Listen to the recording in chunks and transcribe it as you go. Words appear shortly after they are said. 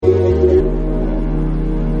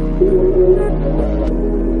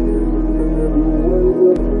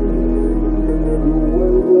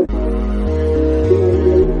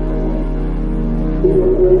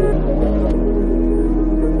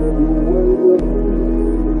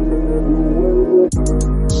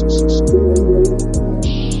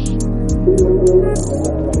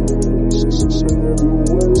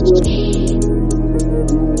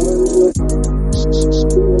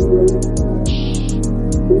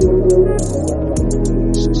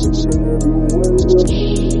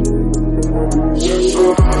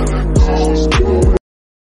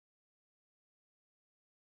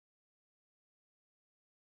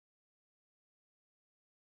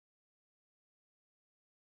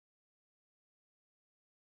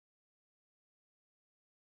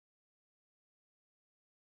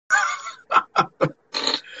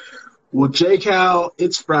Well, J-Cal,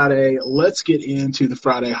 it's Friday. Let's get into the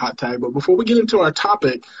Friday hot tag. But before we get into our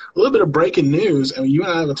topic, a little bit of breaking news. And you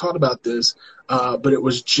and I haven't talked about this, but it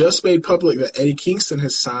was just made public that Eddie Kingston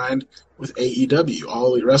has signed with AEW, All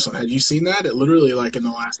Elite Wrestling. Had you seen that? It literally, like, in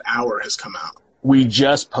the last hour has come out. We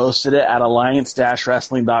just posted it at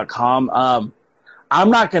alliance-wrestling.com.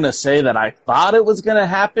 I'm not going to say that I thought it was going to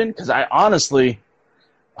happen because I honestly,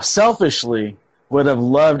 selfishly, would have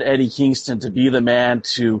loved Eddie Kingston to be the man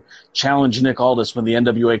to challenge Nick Aldis when the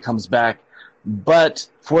NWA comes back. But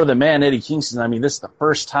for the man, Eddie Kingston, I mean, this is the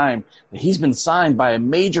first time that he's been signed by a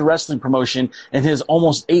major wrestling promotion in his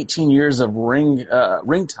almost 18 years of ring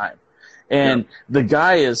time. And the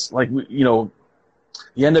guy is, like, you know,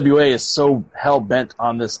 the NWA is so hell-bent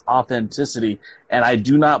on this authenticity, and I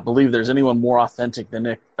do not believe there's anyone more authentic than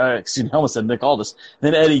Nick Aldis,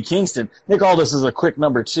 than Eddie Kingston. Nick Aldis is a quick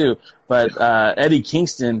number two, but Eddie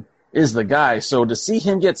Kingston is the guy. So to see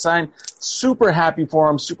him get signed, super happy for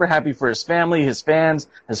him, super happy for his family, his fans,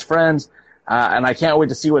 his friends, and I can't wait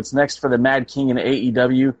to see what's next for the Mad King in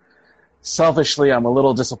AEW. Selfishly, I'm a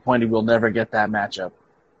little disappointed we'll never get that matchup.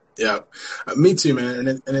 Yeah, me too, man.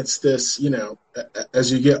 And it's this, you know,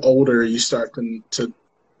 as you get older, you start to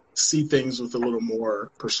see things with a little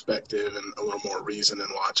more perspective and a little more reason and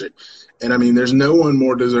logic. And, I mean, there's no one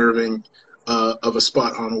more deserving of a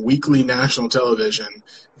spot on weekly national television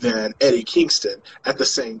than Eddie Kingston. At the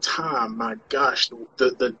same time, my gosh,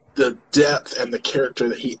 the depth and the character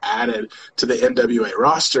that he added to the NWA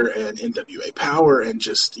roster and NWA Power and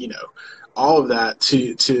just, you know, all of that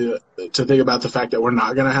to think about the fact that we're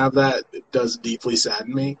not going to have that, it does deeply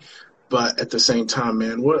sadden me. But at the same time,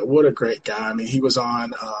 man, what a great guy. I mean, he was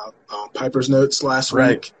on Piper's Notes last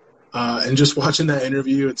week. And just watching that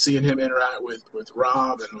interview and seeing him interact with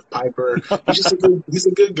Rob and with Piper, he's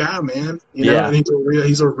a good guy, man. You know, and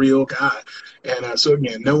he's a real guy. And so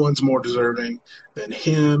again, no one's more deserving than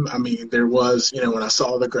him. I mean, there was, you know, when I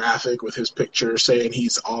saw the graphic with his picture saying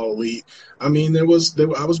he's All Elite, I mean, I was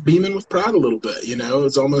beaming with pride a little bit. You know,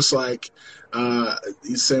 it's almost like the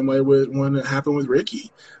same way when it happened with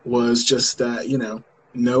Ricky, was just that, you know,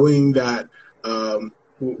 knowing that.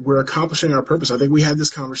 We're accomplishing our purpose. I think we had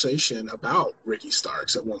this conversation about Ricky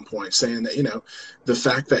Starks at one point, saying that, you know, the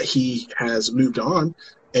fact that he has moved on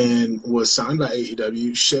and was signed by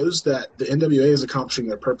AEW shows that the NWA is accomplishing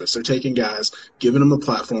their purpose. They're taking guys, giving them a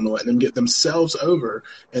platform, and letting them get themselves over,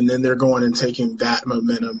 and then they're going and taking that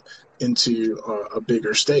momentum into a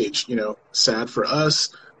bigger stage. You know, sad for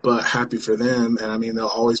us, but happy for them. And, I mean, they'll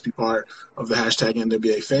always be part of the hashtag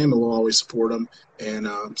NWA family. We'll always support them. And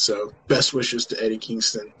so best wishes to Eddie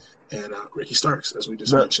Kingston and Ricky Starks, as we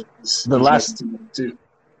just mentioned. The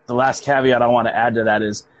last caveat I want to add to that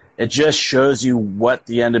is it just shows you what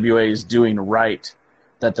the NWA is doing right,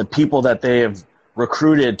 that the people that they have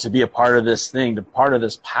recruited to be a part of this thing, to part of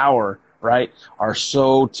this power, right, are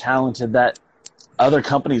so talented that other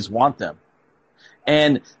companies want them.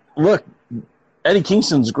 And look, Eddie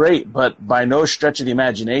Kingston's great, but by no stretch of the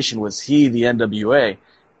imagination was he the NWA.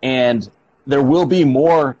 And there will be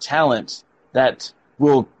more talent that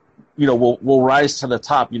will rise to the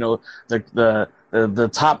top. You know, the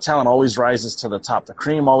top talent always rises to the top. The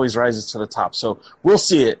cream always rises to the top. So we'll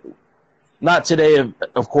see it. Not today,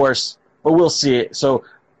 of course, but we'll see it. So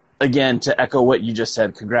again, to echo what you just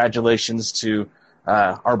said, congratulations to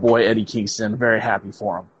our boy Eddie Kingston. Very happy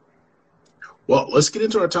for him. Well, let's get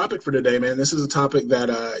into our topic for today, man. This is a topic that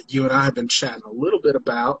you and I have been chatting a little bit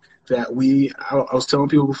about, that I was telling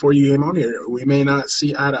people before you came on here, we may not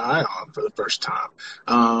see eye to eye on for the first time.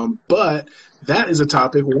 But that is a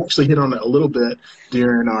topic we actually hit on it a little bit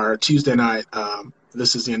during our Tuesday night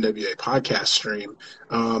This is the NWA podcast stream.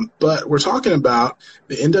 But we're talking about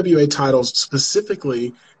the NWA titles,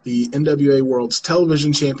 specifically the NWA World's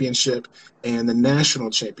Television Championship and the National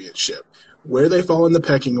Championship, where they fall in the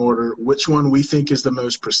pecking order, which one we think is the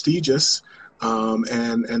most prestigious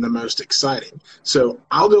and the most exciting. So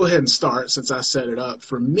I'll go ahead and start since I set it up.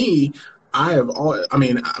 For me, I've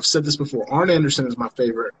said this before, Arn Anderson is my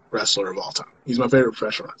favorite wrestler of all time. He's my favorite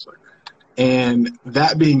professional wrestler. And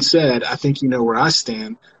that being said, I think you know where I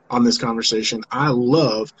stand on this conversation. I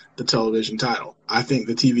love the television title. I think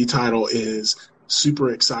the TV title is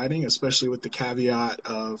super exciting, especially with the caveat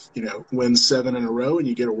of, win 7 in a row and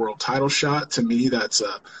you get a world title shot. To me, that's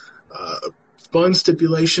fun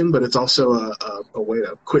stipulation, but it's also a way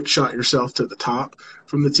to quick shot yourself to the top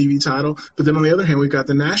from the TV title. But then on the other hand, we've got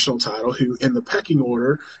the national title, who in the pecking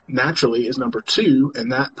order naturally is number 2,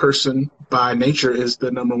 and that person by nature is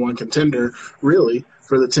the number 1 contender, really,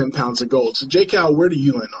 for the 10 pounds of gold. So, J. Cal, where do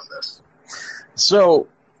you land on this? So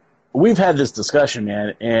we've had this discussion,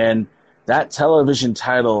 man, and that television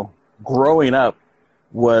title growing up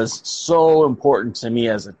was so important to me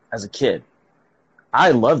as a kid.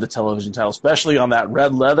 I love the television title, especially on that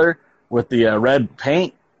red leather with the red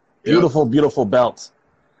paint. Beautiful, beautiful belt.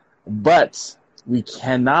 But we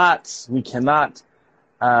cannot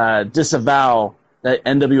disavow that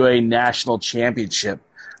NWA National Championship.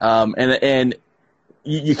 And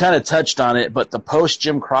you kind of touched on it, but the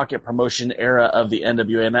post-Jim Crockett promotion era of the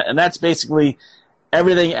NWA, and that's basically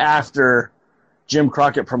everything after Jim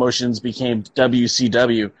Crockett Promotions became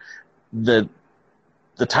WCW. The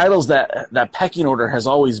titles that pecking order has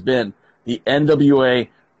always been the NWA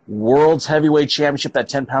World's Heavyweight Championship, that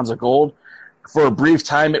 10 pounds of gold. For a brief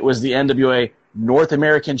time, it was the NWA North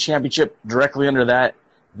American Championship directly under that.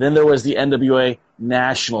 Then there was the NWA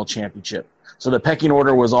National Championship. So the pecking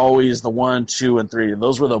order was always the 1, 2, and 3. And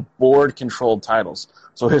those were the board-controlled titles.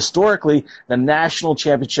 So historically, the National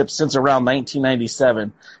Championship since around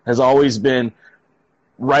 1997 has always been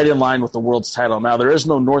right in line with the world's title. Now, there is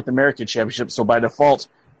no North American Championship, so by default,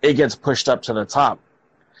 it gets pushed up to the top.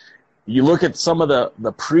 You look at some of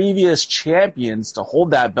the previous champions to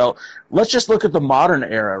hold that belt. Let's just look at the modern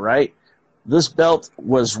era, right? This belt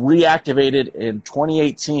was reactivated in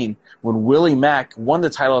 2018 when Willie Mack won the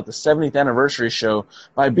title at the 70th anniversary show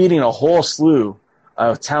by beating a whole slew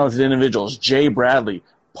of talented individuals. Jay Bradley,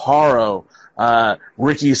 Paro,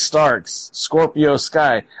 Ricky Starks, Scorpio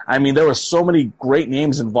Sky. I mean, there were so many great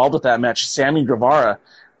names involved with that match. Sammy Guevara.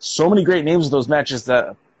 So many great names of those matches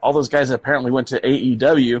that all those guys apparently went to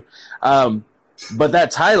AEW. But that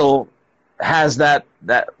title has that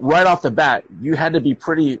right off the bat. You had to be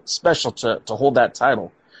pretty special to hold that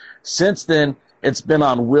title. Since then, it's been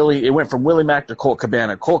on Willie. It went from Willie Mack to Colt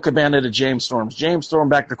Cabana, Colt Cabana to James Storm, James Storm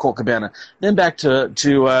back to Colt Cabana, then back to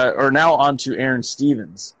now on to Aron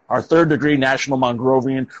Stevens, our third-degree National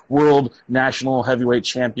Mongrovian World National Heavyweight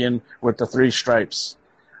Champion with the 3 stripes.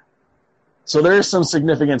 So there is some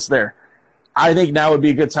significance there. I think now would be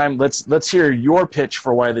a good time. Let's hear your pitch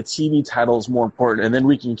for why the TV title is more important, and then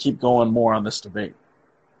we can keep going more on this debate.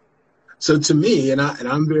 So to me, and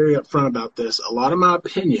I'm very upfront about this, a lot of my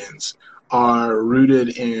opinions are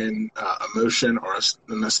rooted in emotion or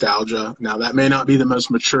nostalgia. Now, that may not be the most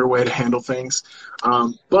mature way to handle things,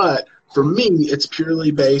 but for me, it's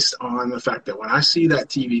purely based on the fact that when I see that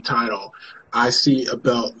TV title, I see a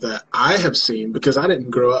belt that I have seen, because I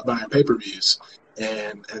didn't grow up buying pay-per-views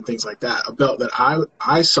and things like that, a belt that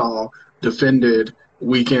I saw defended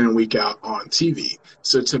week in and week out on TV.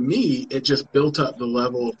 So to me, it just built up the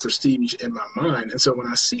level of prestige in my mind. And so when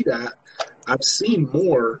I see that, I've seen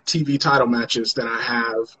more TV title matches than I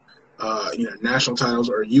have, national titles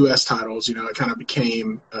or U.S. titles. It kind of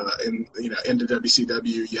became, into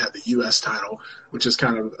WCW, you have the U.S. title, which is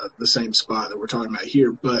kind of the same spot that we're talking about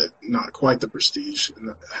here, but not quite the prestige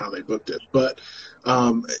in how they booked it. But,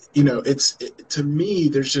 to me,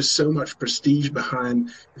 there's just so much prestige behind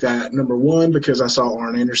that. Number one, because I saw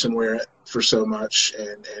Arn Anderson wear it for so much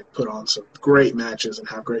and put on some great matches and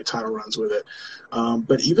have great title runs with it.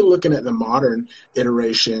 But even looking at the modern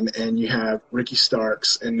iteration, and you have Ricky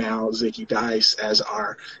Starks and now Zicky Dice as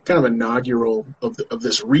our kind of inaugural of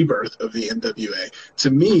this rebirth of the NWA.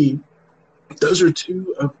 To me, those are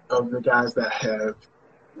two of the guys that have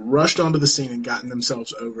rushed onto the scene and gotten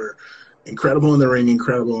themselves over. Incredible in the ring,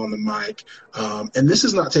 incredible on the mic. And this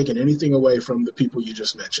is not taking anything away from the people you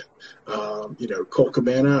just mentioned. Colt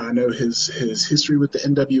Cabana, I know his history with the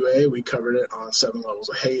NWA. We covered it on 7 Levels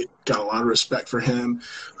of Hate. Got a lot of respect for him.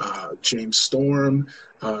 James Storm,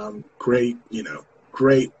 great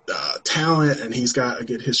talent, and he's got a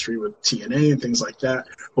good history with TNA and things like that.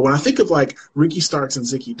 But when I think of like Ricky Starks and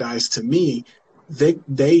Zicky Dice, to me, they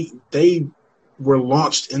were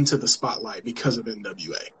launched into the spotlight because of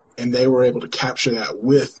NWA. And they were able to capture that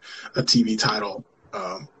with a TV title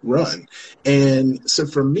run. And so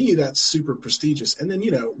for me, that's super prestigious. And then,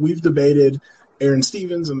 we've debated Aron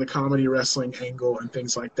Stevens and the comedy wrestling angle and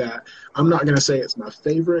things like that. I'm not going to say it's my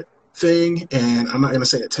favorite thing, and I'm not going to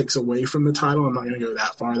say it takes away from the title. I'm not going to go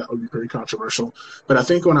that far. That would be pretty controversial. But I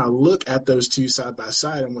think when I look at those two side by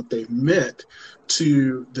side and what they've meant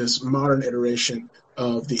to this modern iteration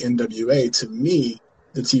of the NWA, to me,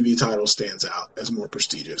 the TV title stands out as more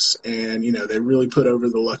prestigious. And, they really put over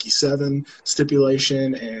the Lucky Seven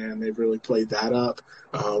stipulation, and they've really played that up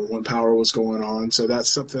when Power was going on. So that's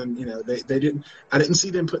something, I didn't see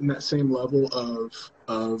them putting that same level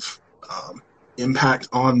of impact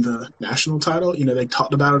on the national title. They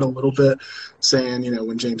talked about it a little bit, saying,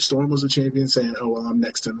 when James Storm was a champion, saying, oh, well, I'm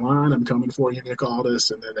next in line, I'm coming for you, Nick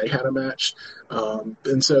Aldis, and then they had a match.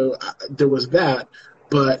 And so there was that,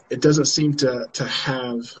 but it doesn't seem to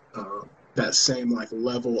have that same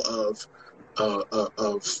level of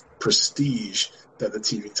prestige that the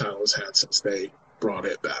TV title has had since they brought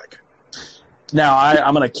it back. Now,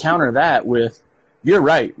 I'm going to counter that with, you're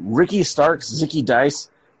right, Ricky Starks, Zicky Dice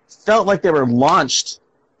felt like they were launched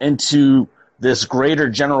into this greater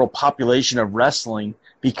general population of wrestling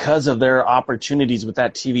because of their opportunities with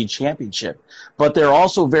that TV championship. But they're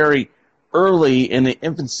also very early in the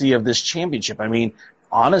infancy of this championship. I mean,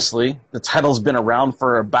 honestly, the title's been around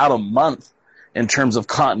for about a month in terms of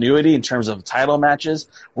continuity, in terms of title matches,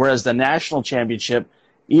 whereas the national championship,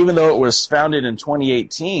 even though it was founded in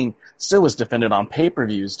 2018, still was defended on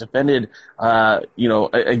pay-per-views, defended,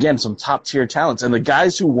 again, some top-tier talents. And the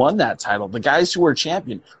guys who won that title, the guys who were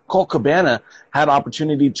champion, Colt Cabana had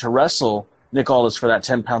opportunity to wrestle Nick Aldis for that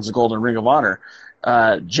 10 pounds of gold in Ring of Honor.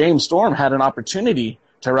 James Storm had an opportunity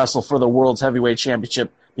to wrestle for the World's Heavyweight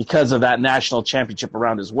Championship because of that national championship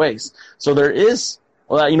around his waist. So there is,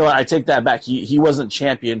 I take that back. He wasn't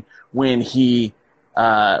champion when he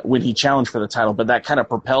challenged for the title, but that kind of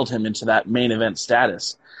propelled him into that main event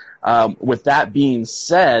status. With that being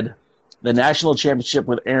said, the national championship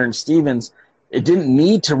with Aron Stevens, it didn't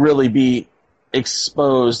need to really be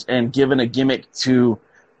exposed and given a gimmick to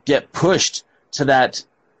get pushed to that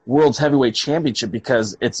World's Heavyweight Championship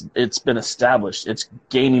because it's been established. It's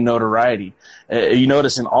gaining notoriety. You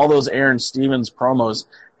notice in all those Aron Stevens promos,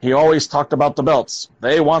 he always talked about the belts.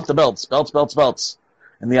 They want the belts, belts, belts, belts.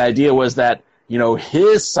 And the idea was that,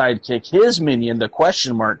 his sidekick, his minion, the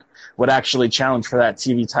question mark, would actually challenge for that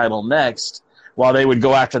TV title next, while they would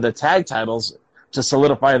go after the tag titles to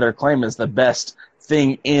solidify their claim as the best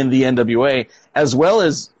thing in the NWA, as well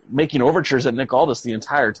as making overtures at Nick Aldis the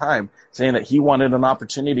entire time, saying that he wanted an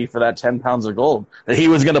opportunity for that 10 pounds of gold, that he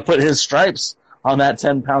was going to put his stripes on that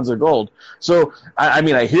 10 pounds of gold. So, I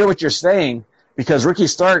hear what you're saying, because Ricky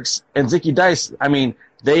Starks and Zicky Dice,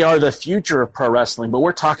 they are the future of pro wrestling, but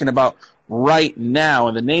we're talking about right now,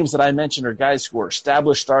 and the names that I mentioned are guys who are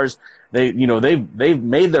established stars. They've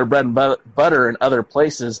made their bread and butter in other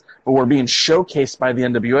places, but were being showcased by the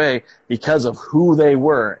NWA because of who they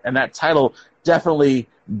were, and that title definitely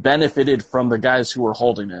benefited from the guys who were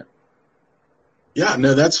holding it. Yeah,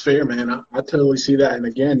 no, that's fair, man. I totally see that. And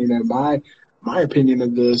again, my opinion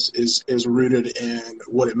of this is rooted in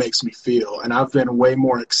what it makes me feel, and I've been way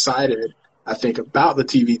more excited, I think, about the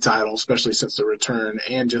TV title, especially since the return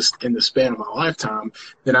and just in the span of my lifetime,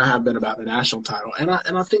 than I have been about the national title. And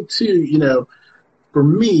I think too, for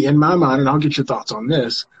me, in my mind, and I'll get your thoughts on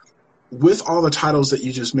this, with all the titles that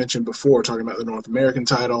you just mentioned before, talking about the North American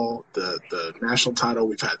title, the national title,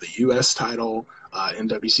 we've had the U.S. title, in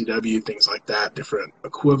WCW, things like that, different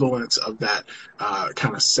equivalents of that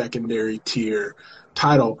kind of secondary tier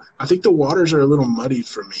title. I think the waters are a little muddied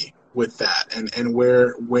for me with that, and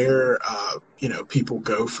where people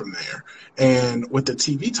go from there. And with the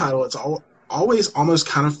TV title, it's always almost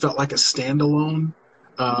kind of felt like a standalone,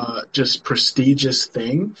 just prestigious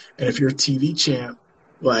thing. And if you're a TV champ,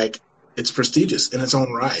 it's prestigious in its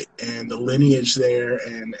own right, and the lineage there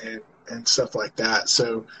and stuff like that.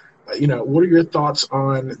 So, what are your thoughts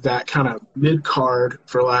on that kind of mid-card,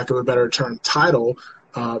 for lack of a better term, title,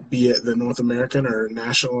 be it the North American or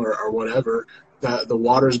national or whatever, the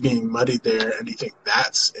waters being muddied there, and do you think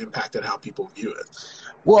that's impacted how people view it?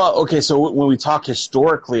 Well, okay, so when we talk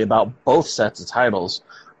historically about both sets of titles,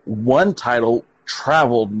 one title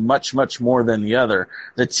traveled much, much more than the other.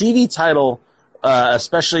 The TV title,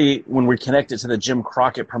 especially when we connect it to the Jim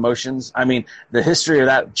Crockett promotions, the history of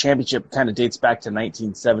that championship kind of dates back to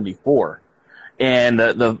 1974. And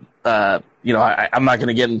I'm not going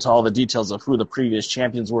to get into all the details of who the previous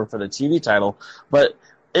champions were for the TV title, but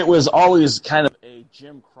it was always kind of a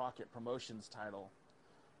Jim Crockett Promotions title.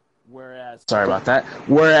 Whereas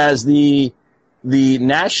the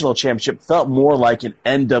national championship felt more like an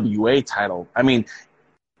NWA title.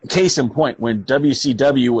 Case in point, when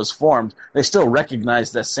WCW was formed, they still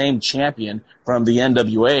recognized the same champion from the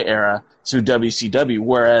NWA era to WCW,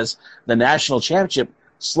 whereas the national championship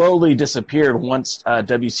slowly disappeared once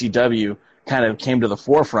WCW kind of came to the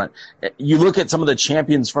forefront. You look at some of the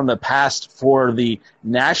champions from the past for the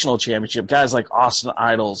national championship, guys like Austin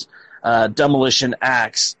Idols, Demolition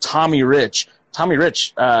Axe, Tommy Rich, Tommy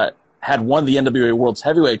Rich had won the NWA World's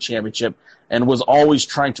Heavyweight Championship and was always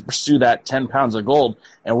trying to pursue that 10 pounds of gold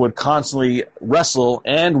and would constantly wrestle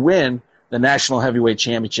and win the National Heavyweight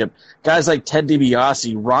Championship. Guys like Ted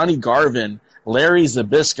DiBiase, Ronnie Garvin, Larry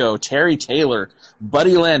Zbyszko, Terry Taylor,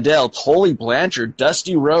 Buddy Landell, Tully Blanchard,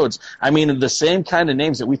 Dusty Rhodes. I mean, the same kind of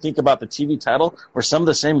names that we think about the TV title were some of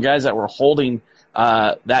the same guys that were holding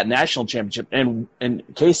that national championship. And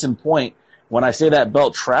case in point, when I say that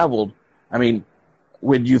belt traveled, I mean,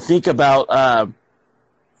 when you think about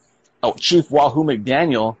Chief Wahoo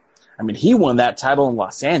McDaniel, I mean, he won that title in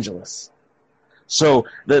Los Angeles. So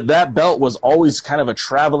that belt was always kind of a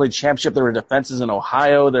traveling championship. There were defenses in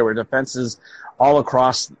Ohio. There were defenses all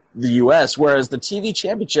across the U.S., whereas the TV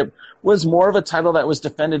championship was more of a title that was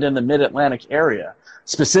defended in the Mid-Atlantic area,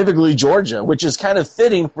 specifically Georgia, which is kind of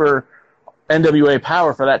fitting for NWA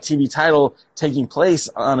Power for that TV title taking place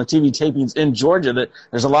on the TV tapings in Georgia. That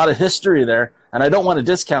there's a lot of history there, and I don't want to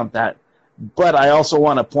discount that. But I also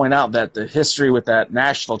want to point out that the history with that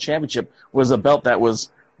national championship was a belt that was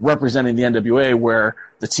representing the NWA, where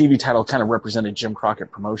the TV title kind of represented Jim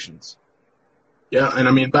Crockett Promotions. Yeah, and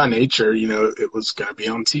I mean, by nature, it was going to be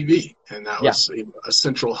on TV, and that was a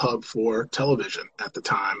central hub for television at the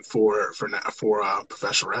time for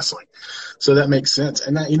professional wrestling. So that makes sense,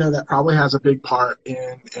 and that that probably has a big part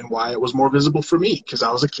in why it was more visible for me, because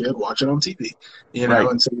I was a kid watching on TV, Right.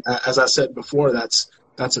 And so as I said before, that's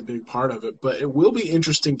a big part of it. But it will be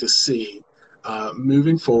interesting to see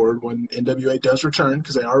moving forward when NWA does return,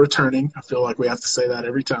 because they are returning. I feel like we have to say that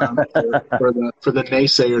every time for the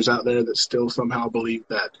naysayers out there that still somehow believe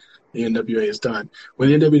that the NWA is done. When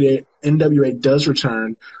the NWA does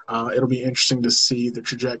return, it'll be interesting to see the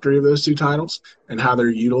trajectory of those two titles and how they're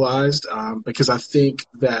utilized, because I think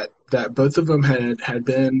that both of them had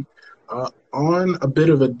been on a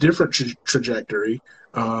bit of a different trajectory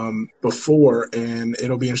before, and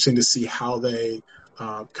it'll be interesting to see how they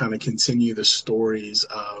kind of continue the stories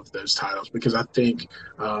of those titles, because I think,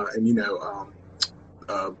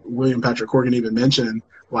 William Patrick Corgan even mentioned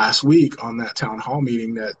last week on that town hall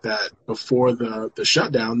meeting that before the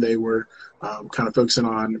shutdown, they were kind of focusing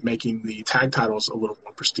on making the tag titles a little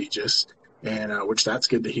more prestigious, and which that's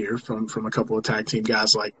good to hear from a couple of tag team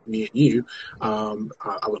guys like me and you. I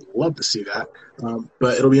would love to see that,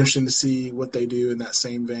 but it'll be interesting to see what they do in that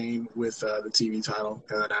same vein with the TV title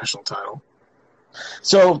and the national title.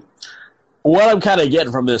 So what I'm kind of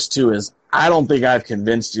getting from this, too, is I don't think I've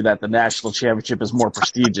convinced you that the national championship is more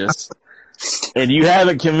prestigious. And you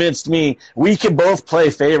haven't convinced me. We can both play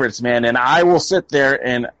favorites, man. And I will sit there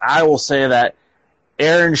and I will say that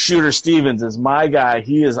Aron Shooter Stevens is my guy.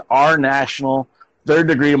 He is our national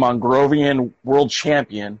third-degree Mongrovian world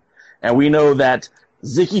champion. And we know that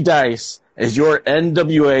Zicky Dice is your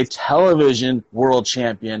NWA television world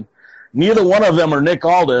champion. Neither one of them are Nick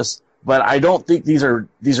Aldis. But I don't think these are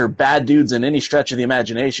bad dudes in any stretch of the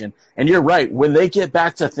imagination. And you're right. When they get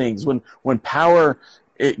back to things, when Power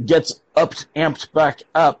it gets amped back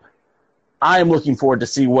up, I'm looking forward to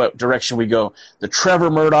see what direction we go. The Trevor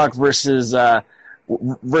Murdoch versus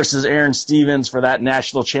Aron Stevens for that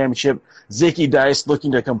national championship. Zicky Dice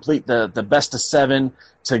looking to complete the best of 7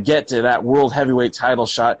 to get to that world heavyweight title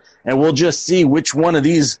shot. And we'll just see which one of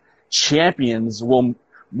these champions will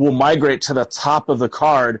migrate to the top of the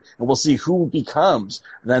card, and we'll see who becomes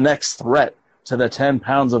the next threat to the 10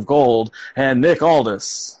 pounds of gold. And Nick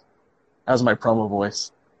Aldis. That was my promo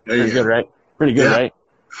voice. Pretty good, right? Pretty good, right?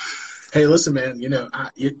 Hey, listen, man,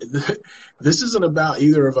 this isn't about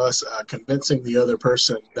either of us convincing the other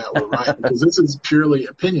person that we're right, because this is purely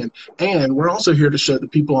opinion. And we're also here to show the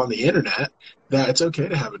people on the internet that it's okay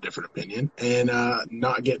to have a different opinion and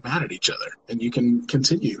not get mad at each other. And you can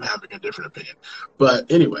continue having a different opinion.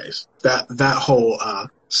 But anyways, that whole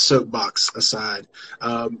soapbox aside,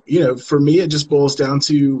 for me, it just boils down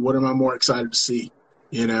to what am I more excited to see,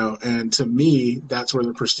 and to me, that's where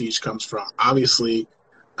the prestige comes from. Obviously,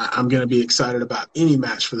 I'm going to be excited about any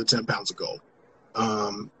match for the 10 pounds of gold.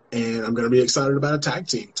 And I'm going to be excited about a tag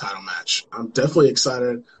team title match. I'm definitely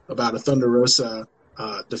excited about a Thunder Rosa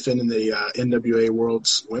defending the NWA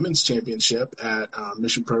World's Women's Championship at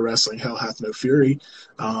Mission Pro Wrestling Hell Hath No Fury.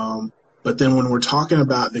 But then when we're talking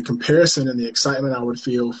about the comparison and the excitement I would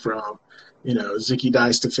feel from, Zicky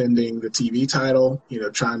Dice defending the TV title,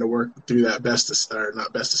 trying to work through that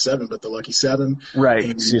not best of 7, but the lucky 7. Right,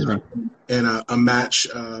 and, excuse me. And a match,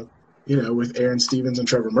 with Aron Stevens and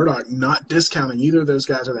Trevor Murdoch, not discounting either of those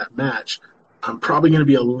guys or that match. I'm probably going to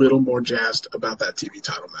be a little more jazzed about that TV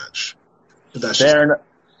title match. But that's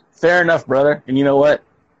fair enough, brother. And you know what?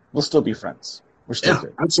 We'll still be friends. We're still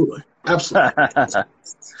good. Absolutely.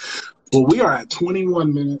 Well, we are at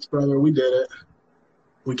 21 minutes, brother. We did it.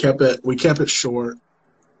 We kept it short.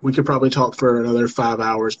 We could probably talk for another 5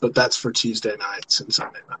 hours, but that's for Tuesday nights and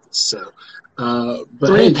Sunday nights. So, but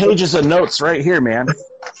 3 pages of notes right here, man.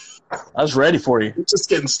 I was ready for you. We're just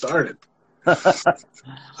getting started.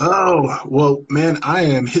 Oh, well, man, I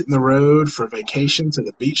am hitting the road for vacation to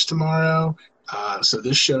the beach tomorrow. So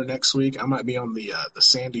this show next week, I might be on the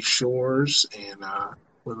sandy shores and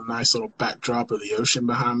with a nice little backdrop of the ocean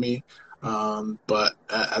behind me. But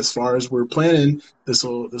as far as we're planning, this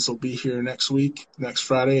will be here next week, next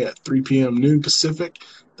Friday at 3 p.m. noon Pacific.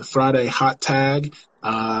 The Friday hot tag.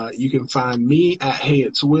 You can find me at Hey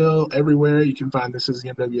It's Will everywhere. You can find This Is the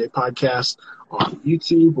NWA podcast on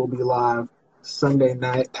YouTube. We'll be live Sunday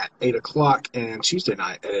night at 8 o'clock and Tuesday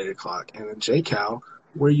night at 8 o'clock. And then J-Cal,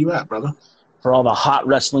 where you at, brother? For all the hot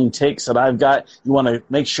wrestling takes that I've got, you want to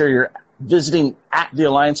make sure you're visiting at the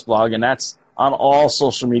Alliance blog, and that's on all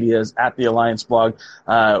social medias at the Alliance blog.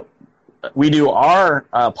 We do our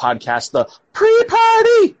podcast, the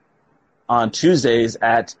Pre-Party, on Tuesdays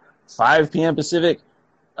at 5 p.m. 5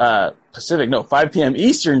 p.m.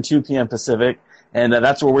 Eastern, 2 p.m. Pacific, and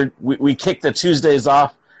that's where we kick the Tuesdays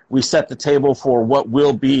off. We set the table for what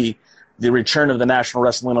will be the return of the National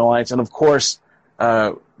Wrestling Alliance, and of course,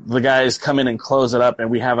 the guys come in and close it up, and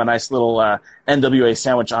we have a nice little NWA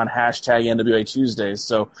sandwich on hashtag NWA Tuesdays.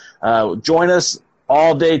 So join us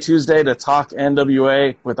all day Tuesday to talk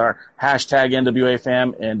NWA with our hashtag NWA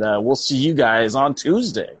fam, and we'll see you guys on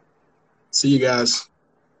Tuesday. See you guys.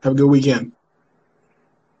 Have a good weekend.